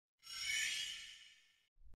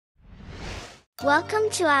Welcome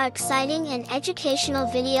to our exciting and educational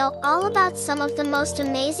video all about some of the most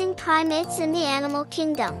amazing primates in the animal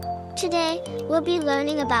kingdom. Today, we'll be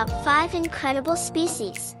learning about 5 incredible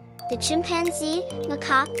species: the chimpanzee,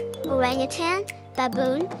 macaque, orangutan,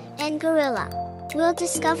 baboon, and gorilla. We'll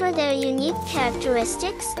discover their unique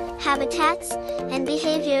characteristics, habitats, and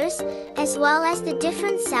behaviors, as well as the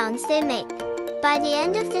different sounds they make. By the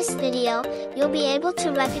end of this video, you'll be able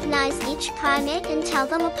to recognize each primate and tell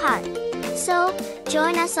them apart. So,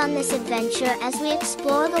 join us on this adventure as we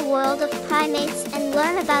explore the world of primates and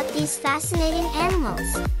learn about these fascinating animals.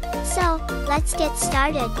 So, let's get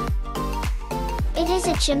started. It is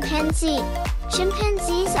a chimpanzee.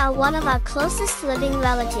 Chimpanzees are one of our closest living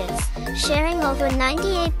relatives, sharing over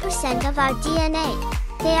 98% of our DNA.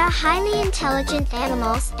 They are highly intelligent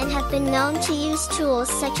animals and have been known to use tools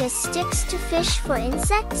such as sticks to fish for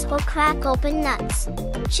insects or crack open nuts.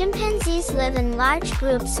 Chimpanzees live in large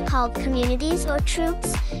groups called communities or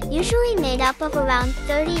troops, usually made up of around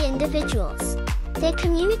 30 individuals. They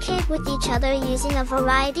communicate with each other using a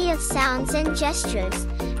variety of sounds and gestures,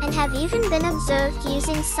 and have even been observed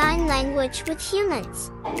using sign language with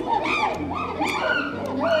humans.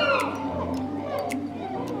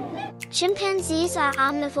 Chimpanzees are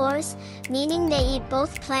omnivores, meaning they eat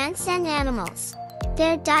both plants and animals.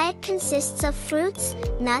 Their diet consists of fruits,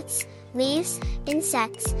 nuts, leaves,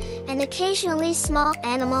 insects, and occasionally small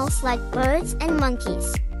animals like birds and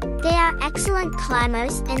monkeys. They are excellent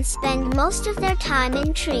climbers and spend most of their time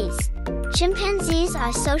in trees. Chimpanzees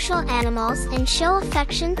are social animals and show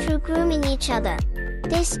affection through grooming each other.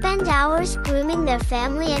 They spend hours grooming their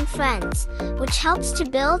family and friends, which helps to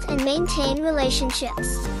build and maintain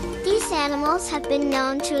relationships. These animals have been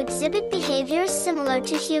known to exhibit behaviors similar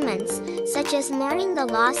to humans, such as mourning the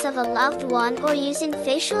loss of a loved one or using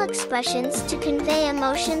facial expressions to convey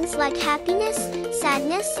emotions like happiness,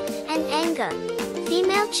 sadness, and anger.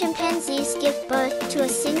 Female chimpanzees give birth to a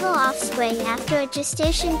single offspring after a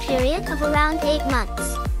gestation period of around 8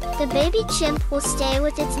 months. The baby chimp will stay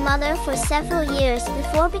with its mother for several years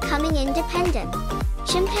before becoming independent.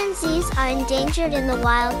 Chimpanzees are endangered in the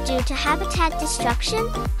wild due to habitat destruction,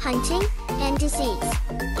 hunting, and disease.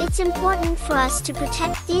 It's important for us to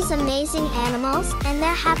protect these amazing animals and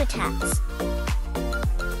their habitats.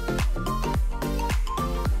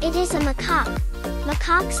 It is a macaque.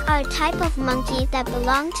 Macaques are a type of monkey that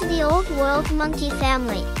belong to the Old World monkey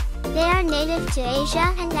family. They are native to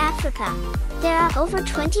Asia and Africa. There are over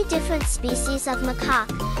 20 different species of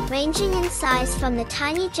macaque, ranging in size from the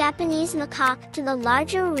tiny Japanese macaque to the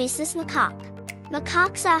larger rhesus macaque.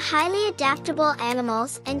 Macaques are highly adaptable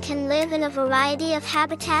animals and can live in a variety of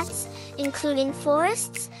habitats, including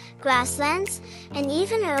forests, grasslands, and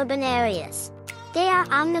even urban areas. They are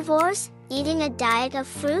omnivores, eating a diet of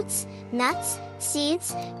fruits, nuts,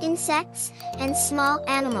 seeds, insects, and small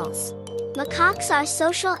animals. Macaques are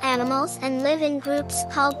social animals and live in groups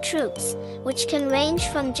called troops, which can range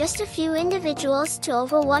from just a few individuals to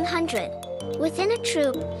over 100. Within a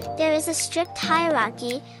troop, there is a strict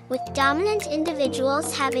hierarchy, with dominant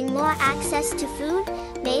individuals having more access to food,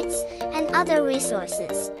 mates, and other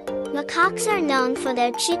resources. Macaques are known for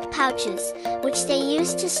their cheek pouches, which they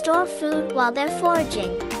use to store food while they're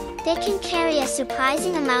foraging. They can carry a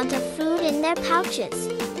surprising amount of food in their pouches.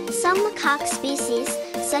 Some macaque species,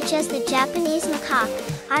 such as the Japanese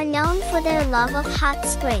macaque, are known for their love of hot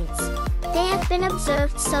springs. They have been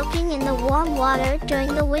observed soaking in the warm water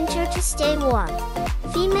during the winter to stay warm.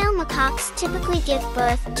 Female macaques typically give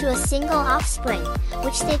birth to a single offspring,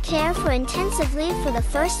 which they care for intensively for the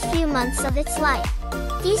first few months of its life.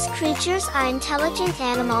 These creatures are intelligent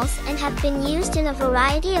animals and have been used in a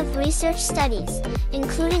variety of research studies,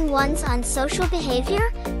 including ones on social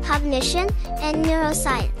behavior, cognition, and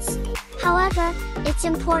neuroscience. However, it's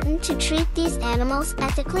important to treat these animals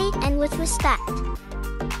ethically and with respect.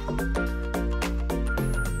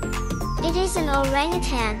 It is an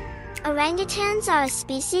orangutan. Orangutans are a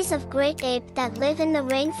species of great ape that live in the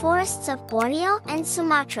rainforests of Borneo and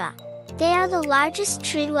Sumatra. They are the largest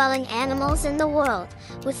tree-dwelling animals in the world,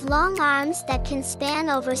 with long arms that can span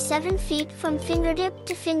over 7 feet from fingertip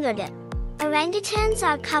to fingertip. Orangutans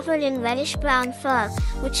are covered in reddish-brown fur,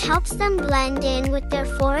 which helps them blend in with their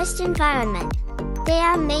forest environment. They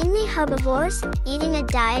are mainly herbivores, eating a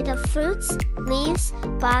diet of fruits, leaves,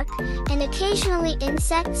 bark, and occasionally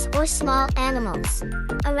insects or small animals.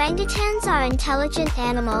 Orangutans are intelligent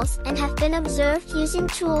animals and have been observed using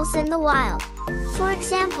tools in the wild. For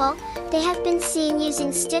example, they have been seen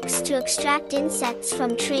using sticks to extract insects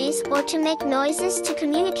from trees or to make noises to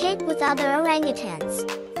communicate with other orangutans.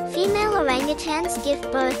 Female orangutans give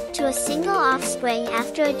birth to a single offspring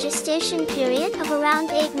after a gestation period of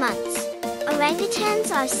around 8 months.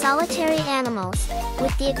 Orangutans are solitary animals,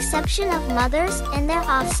 with the exception of mothers and their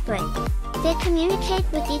offspring. They communicate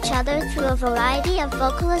with each other through a variety of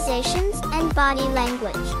vocalizations and body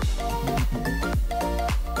language.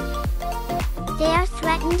 They are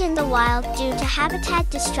threatened in the wild due to habitat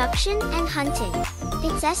destruction and hunting.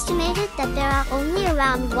 It's estimated that there are only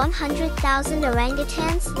around 100,000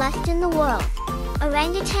 orangutans left in the world.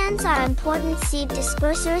 Orangutans are important seed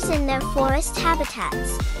dispersers in their forest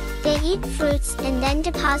habitats. They eat fruits and then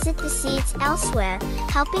deposit the seeds elsewhere,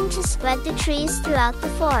 helping to spread the trees throughout the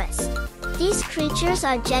forest. These creatures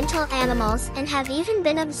are gentle animals and have even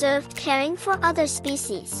been observed caring for other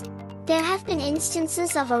species. There have been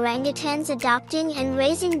instances of orangutans adopting and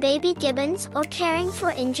raising baby gibbons or caring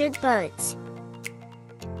for injured birds.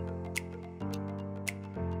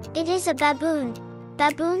 It is a baboon.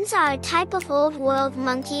 Baboons are a type of Old World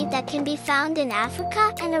monkey that can be found in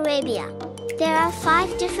Africa and Arabia. There are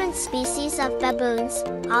 5 different species of baboons: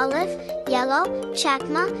 olive, yellow,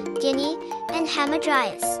 chacma, guinea, and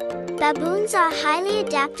hamadryas. Baboons are highly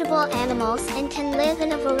adaptable animals and can live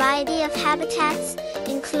in a variety of habitats,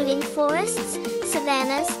 including forests,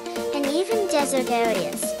 savannas, and even desert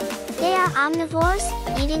areas. They are omnivores,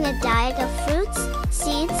 eating a diet of fruits,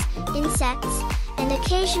 seeds, insects, and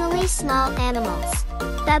occasionally small animals.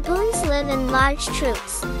 Baboons live in large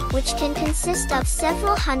troops, which can consist of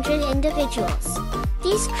several hundred individuals.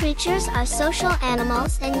 These creatures are social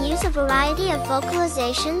animals and use a variety of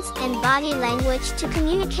vocalizations and body language to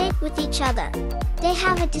communicate with each other. They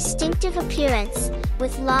have a distinctive appearance,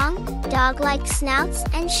 with long, dog-like snouts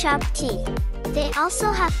and sharp teeth. They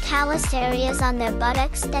also have calloused areas on their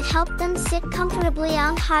buttocks that help them sit comfortably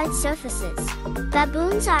on hard surfaces.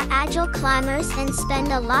 Baboons are agile climbers and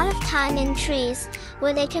spend a lot of time in trees,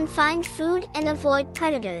 where they can find food and avoid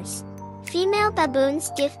predators. Female baboons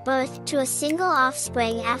give birth to a single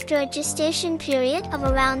offspring after a gestation period of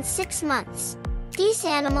around 6 months. These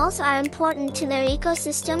animals are important to their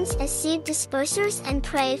ecosystems as seed dispersers and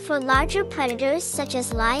prey for larger predators such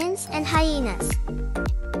as lions and hyenas.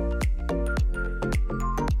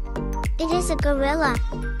 It is a gorilla.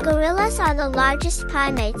 Gorillas are the largest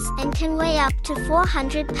primates and can weigh up to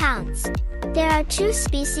 400 pounds. There are 2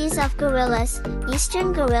 species of gorillas,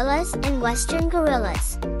 eastern gorillas and western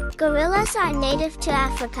gorillas. Gorillas are native to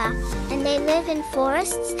Africa, and they live in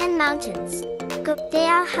forests and mountains. They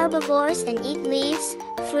are herbivores and eat leaves,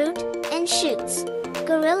 fruit, and shoots.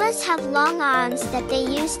 Gorillas have long arms that they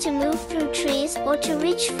use to move through trees or to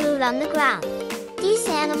reach food on the ground. These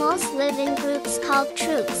animals live in groups called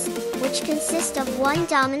troops, which consist of one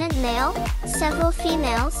dominant male, several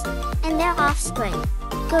females, and their offspring.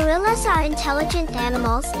 Gorillas are intelligent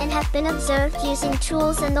animals and have been observed using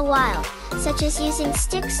tools in the wild, such as using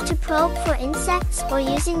sticks to probe for insects or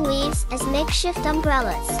using leaves as makeshift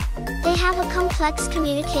umbrellas. They have a complex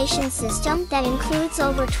communication system that includes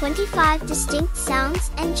over 25 distinct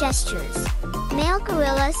sounds and gestures. Male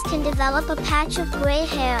gorillas can develop a patch of gray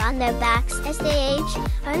hair on their backs as they age,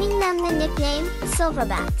 earning them the nickname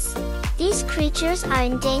silverbacks. These creatures are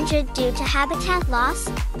endangered due to habitat loss,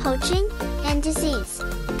 poaching, and disease.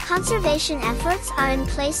 Conservation efforts are in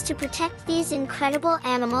place to protect these incredible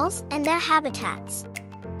animals and their habitats.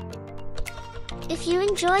 If you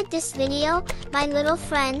enjoyed this video, my little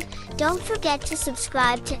friend, don't forget to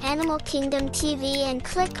subscribe to Animal Kingdom TV and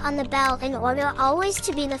click on the bell in order always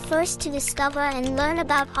to be the first to discover and learn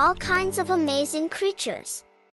about all kinds of amazing creatures.